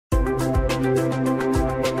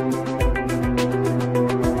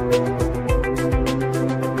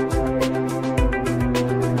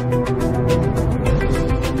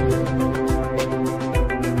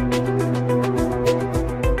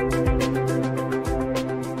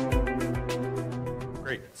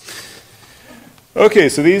Okay,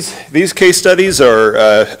 so these case studies are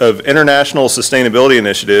of international sustainability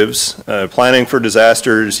initiatives, planning for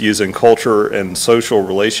disasters using culture and social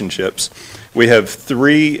relationships. We have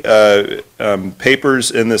three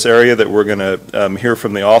papers in this area that we're going to hear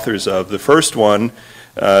from the authors of. The first one,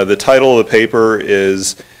 the title of the paper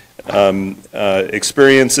is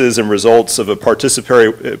Experiences and Results of a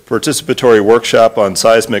Participatory Workshop on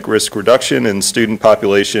Seismic Risk Reduction in Student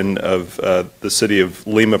Population of the City of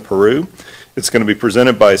Lima, Peru. It's going to be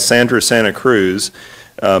presented by Sandra Santa Cruz,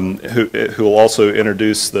 who will also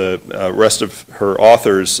introduce the rest of her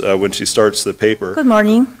authors when she starts the paper. Good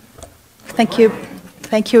morning. Thank you.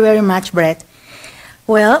 Thank you very much, Brett.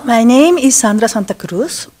 Well, my name is Sandra Santa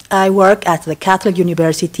Cruz. I work at the Catholic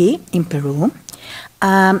University in Peru.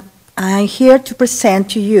 I'm here to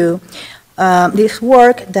present to you this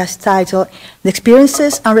work that's titled The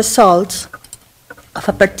Experiences and Results of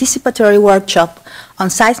a Participatory Workshop on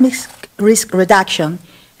Seismic Risk Reduction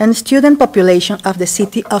and Student Population of the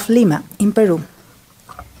City of Lima in Peru.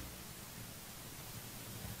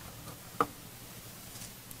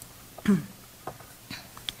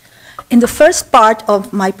 In the first part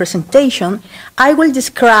of my presentation, I will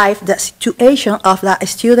describe the situation of the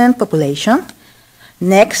student population.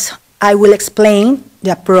 Next, I will explain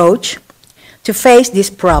the approach to face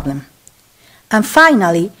this problem. And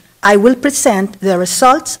finally, I will present the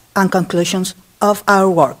results and conclusions of our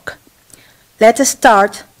work. Let us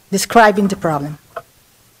start describing the problem.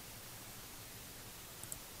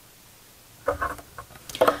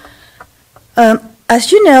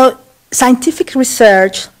 As you know, scientific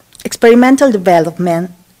research, experimental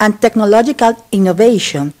development, and technological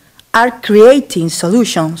innovation are creating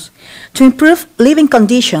solutions to improve living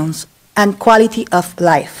conditions and quality of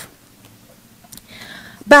life.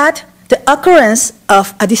 But the occurrence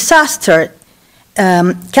of a disaster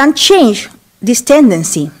can change this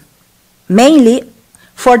tendency, mainly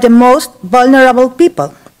for the most vulnerable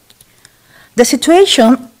people. The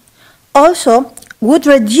situation also would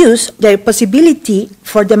reduce their possibility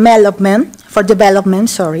for development,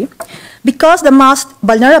 because the most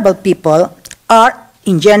vulnerable people are,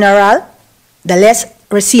 in general, the less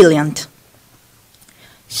resilient.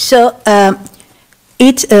 So the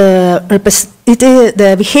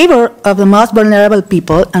behavior of the most vulnerable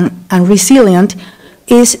people and resilient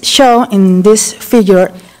is shown in this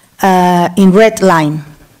figure in red line.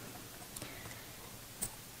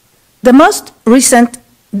 The most recent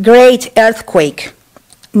great earthquake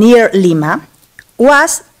near Lima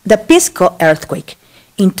was the Pisco earthquake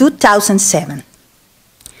in 2007.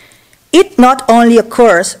 It not only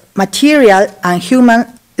occurs material and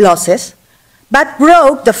human losses, but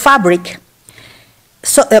broke the fabric,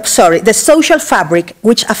 the social fabric,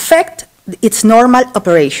 which affect its normal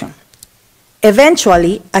operation.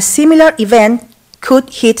 Eventually, a similar event could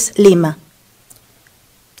hit Lima.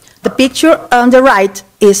 The picture on the right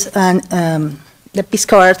is the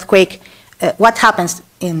Pisco earthquake, what happens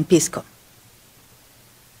in Pisco.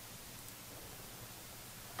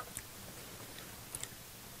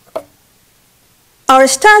 Our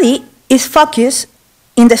study is focused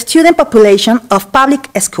in the student population of public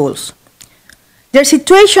schools. Their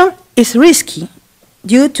situation is risky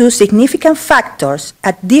due to significant factors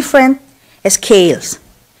at different scales.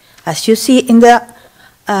 As you see in the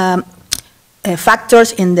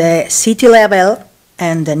factors in the city level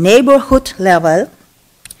and the neighborhood level,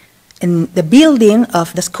 in the building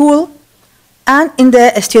of the school, and in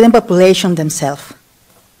the student population themselves.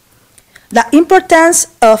 The importance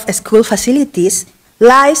of school facilities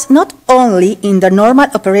lies not only in the normal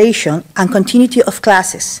operation and continuity of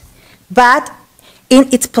classes, but in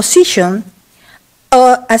its position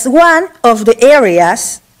as one of the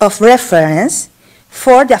areas of reference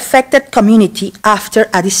for the affected community after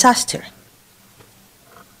a disaster.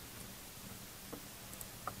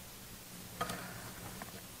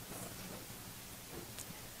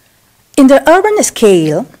 In the urban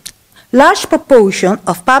scale, large proportion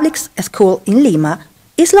of public schools in Lima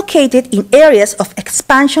is located in areas of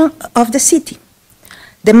expansion of the city.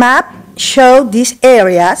 The map shows these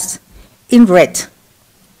areas in red.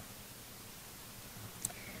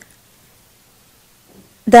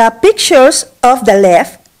 The pictures of the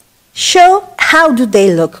left show how do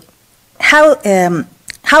they look, how they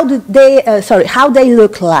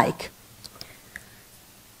look like.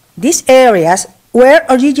 These areas were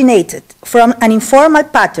originated from an informal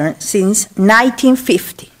pattern since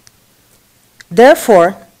 1950.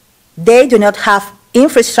 Therefore, they do not have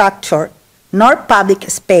infrastructure nor public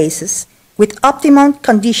spaces with optimum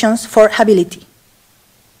conditions for habitability.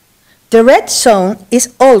 The red zone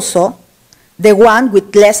is also the one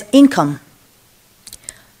with less income.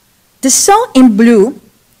 The zone in blue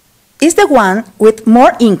is the one with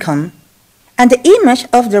more income, and the image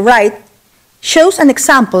of the right shows an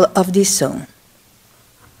example of this zone.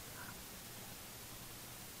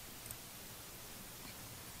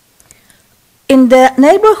 In the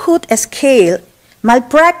neighborhood scale,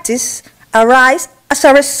 malpractice arises as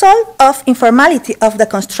a result of informality of the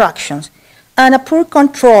constructions and a poor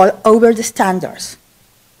control over the standards.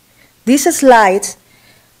 These slides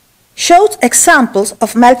show examples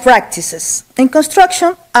of malpractices in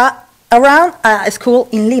construction around a school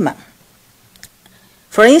in Lima.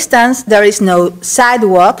 For instance, there is no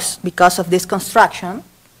sidewalks because of this construction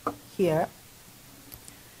here.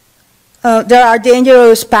 There are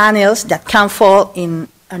dangerous panels that can fall in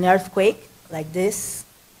an earthquake, like this,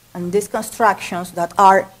 and these constructions that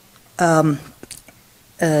are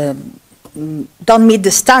don't meet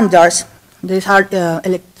the standards. These are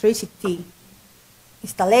electricity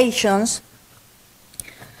installations,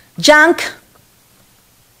 junk,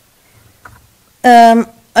 and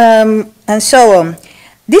so on.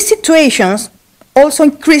 These situations also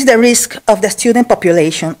increase the risk of the student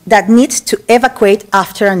population that needs to evacuate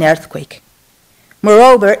after an earthquake.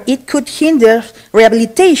 Moreover, it could hinder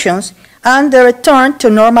rehabilitations and the return to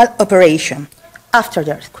normal operation after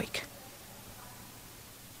the earthquake.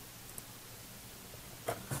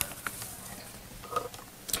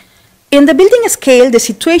 In the building scale, the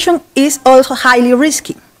situation is also highly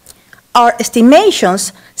risky. Our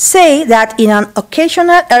estimations say that in an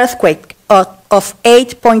occasional earthquake of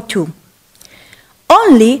 8.2,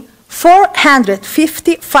 only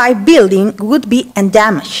 455 buildings would be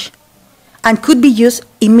undamaged and could be used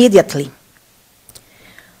immediately.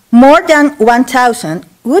 More than 1,000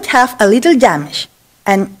 would have a little damage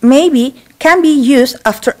and maybe can be used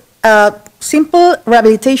after simple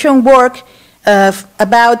rehabilitation work of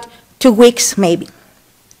about 2 weeks maybe.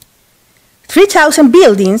 3,000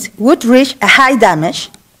 buildings would reach a high damage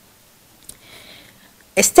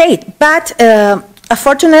state, but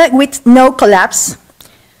unfortunately with no collapse,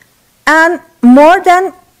 and more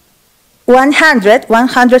than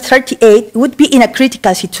 138 would be in a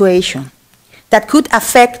critical situation that could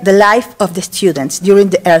affect the life of the students during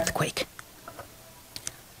the earthquake.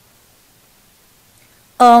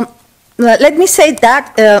 Let me say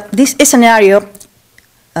that this scenario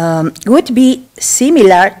would be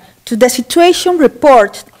similar to the situation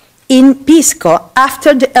reported in Pisco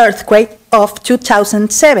after the earthquake of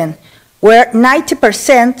 2007, where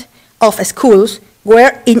 90% of schools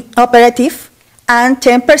were inoperative and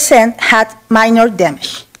 10% had minor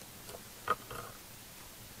damage.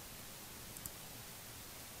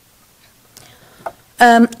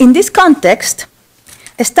 In this context,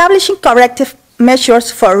 establishing corrective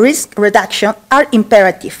measures for risk reduction are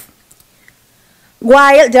imperative.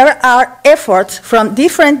 While there are efforts from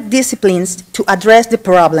different disciplines to address the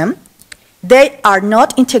problem, they are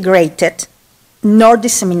not integrated nor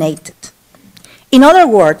disseminated. In other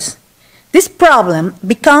words, this problem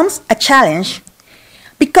becomes a challenge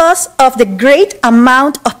because of the great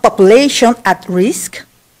amount of population at risk,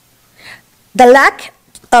 the lack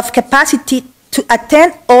of capacity to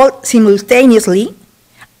attend all simultaneously,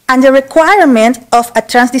 and the requirement of a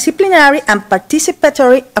transdisciplinary and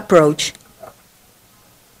participatory approach.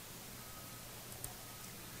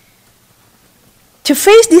 To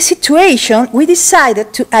face this situation, we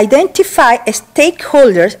decided to identify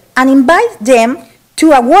stakeholders and invite them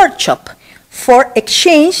to a workshop for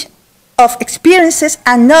exchange of experiences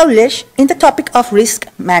and knowledge in the topic of risk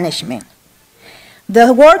management.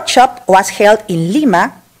 The workshop was held in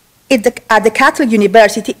Lima at the Catholic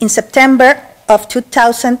University in September of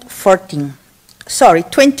 2014.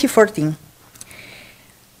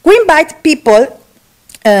 We invite people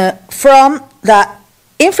from the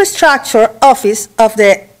Infrastructure Office of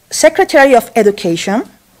the Secretary of Education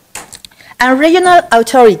and regional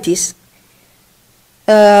authorities.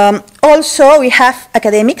 Also, we have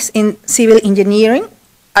academics in civil engineering,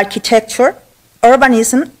 architecture,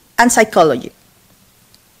 urbanism, and psychology.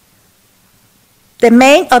 The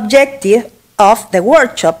main objective of the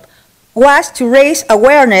workshop was to raise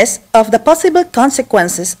awareness of the possible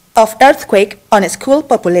consequences of earthquake on a school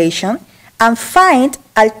population and find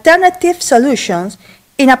alternative solutions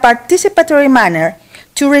in a participatory manner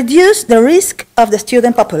to reduce the risk of the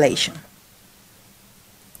student population.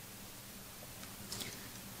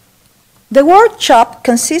 The workshop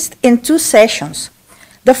consists in 2 sessions.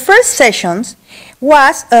 The first session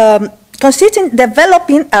was consists in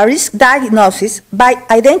developing a risk diagnosis by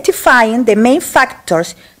identifying the main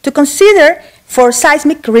factors to consider for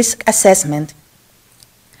seismic risk assessment.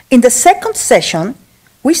 In the second session,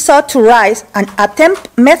 we sought to raise an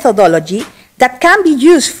attempt methodology that can be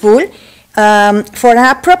useful for an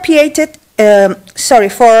appropriated,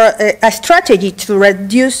 a strategy to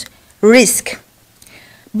reduce risk.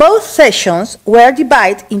 Both sessions were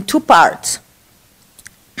divided in two parts.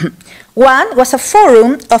 One was a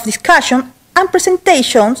forum of discussion and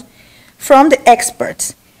presentations from the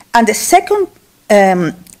experts, and the second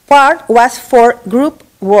part was for group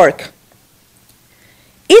work.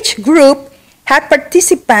 Each group had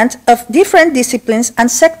participants of different disciplines and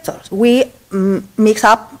sectors. We mix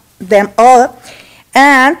up them all,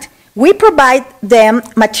 and we provide them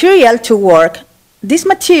material to work. This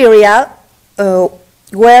material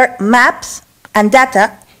were maps and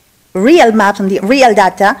data, real maps and real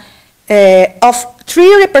data of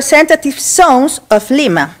 3 representative zones of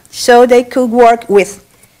Lima, so they could work with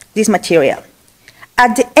this material.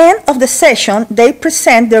 At the end of the session, they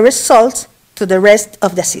present the results to the rest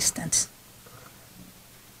of the assistants.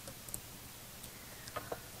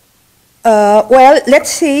 Well,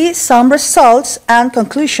 let's see some results and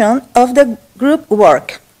conclusion of the group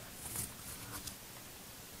work.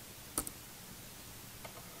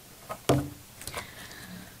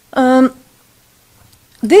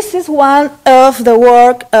 This is one of the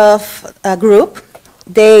work of a group.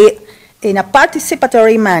 They, in a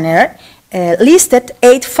participatory manner, listed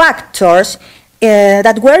 8 factors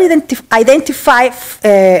that were identified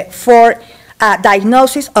for a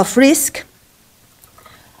diagnosis of risk.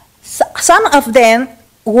 Some of them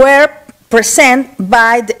were presented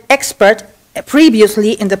by the expert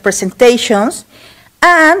previously in the presentations,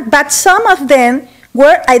 but some of them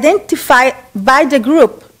were identified by the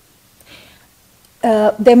group.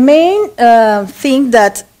 The main thing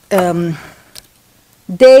that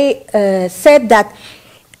they said that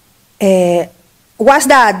was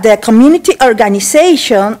that the community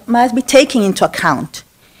organization must be taken into account.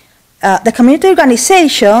 The community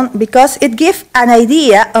organization, because it gives an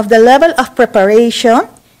idea of the level of preparation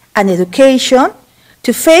and education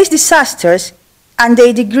to face disasters and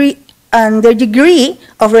their degree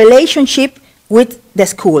of relationship with the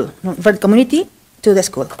school, from the community to the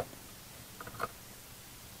school.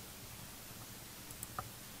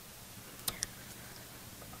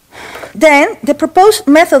 Then, the proposed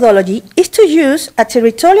methodology is to use a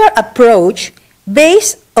territorial approach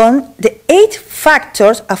based on the 8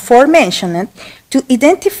 factors aforementioned to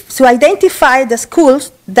identify the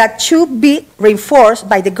schools that should be reinforced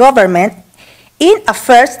by the government in a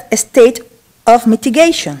first stage of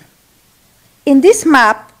mitigation. In this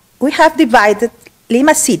map, we have divided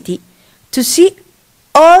Lima City to see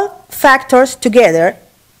all factors together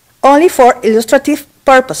only for illustrative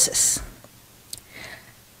purposes.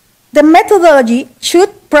 The methodology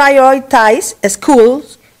should prioritize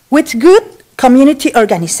schools with good community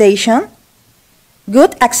organization,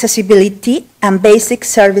 good accessibility and basic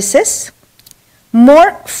services,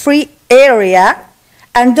 more free area,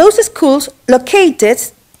 and those schools located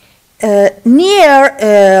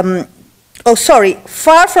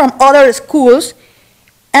far from other schools,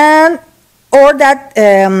 and or that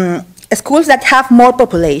schools that have more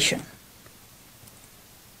population.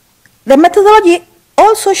 The methodology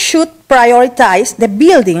also should prioritize the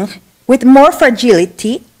building with more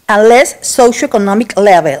fragility and less socioeconomic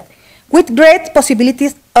level, with great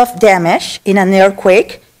possibilities of damage in an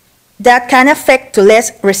earthquake that can affect to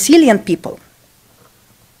less resilient people.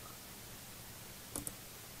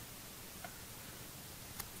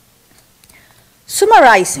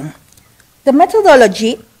 Summarizing, the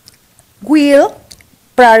methodology will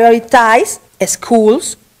prioritize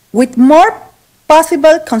schools with more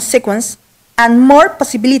possible consequences and more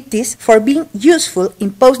possibilities for being useful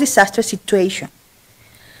in post-disaster situations.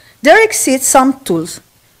 There exist some tools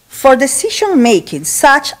for decision-making,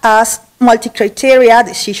 such as multi-criteria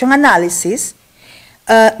decision analysis,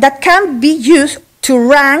 that can be used to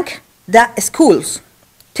rank the schools,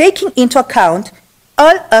 taking into account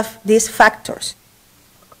all of these factors.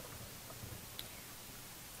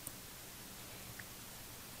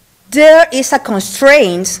 There is a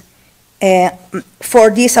constraint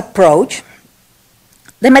for this approach.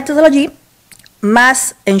 The methodology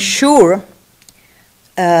must ensure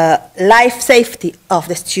life safety of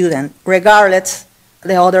the student, regardless of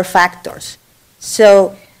the other factors.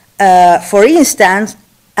 So, for instance,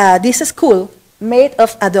 this school made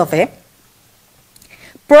of adobe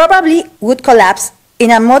probably would collapse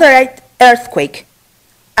in a moderate earthquake,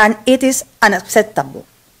 and it is unacceptable.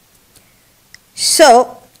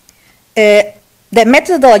 So, The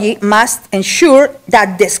methodology must ensure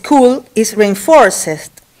that the school is reinforced,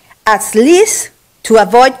 at least to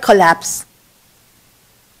avoid collapse.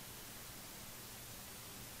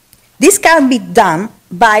 This can be done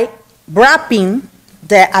by wrapping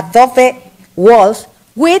the adobe walls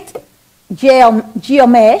with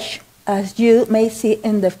geomesh, as you may see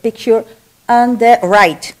in the picture on the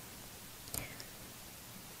right.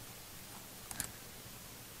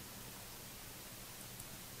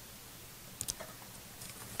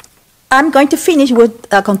 I'm going to finish with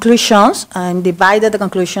conclusions and divided the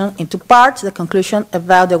conclusion into parts, the conclusion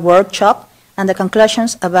about the workshop and the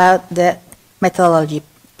conclusions about the methodology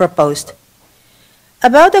proposed.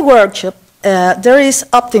 About the workshop, there is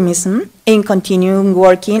optimism in continuing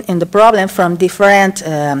working in the problem from different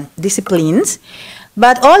disciplines,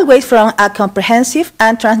 but always from a comprehensive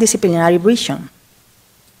and transdisciplinary vision.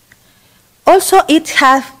 Also, it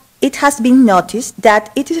has been noticed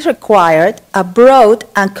that it is required a broad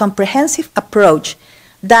and comprehensive approach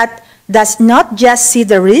that does not just see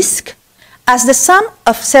the risk as the sum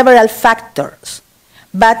of several factors,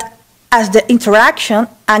 but as the interaction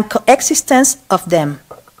and coexistence of them.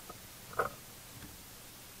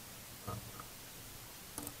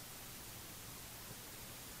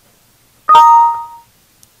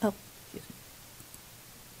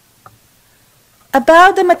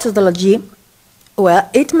 About the methodology, well,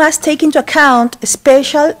 it must take into account a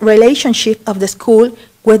special relationship of the school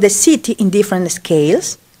with the city in different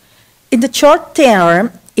scales. In the short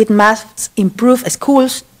term, it must improve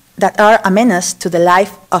schools that are a menace to the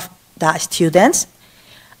life of the students,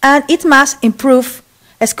 and it must improve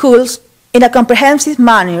schools in a comprehensive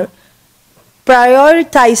manner,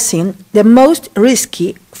 prioritizing the most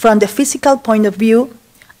risky from the physical point of view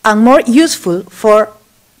and more useful for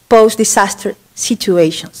post-disaster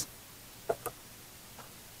situations.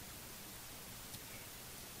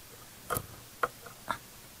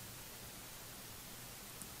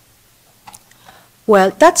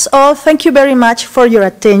 Well, that's all. Thank you very much for your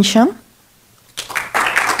attention.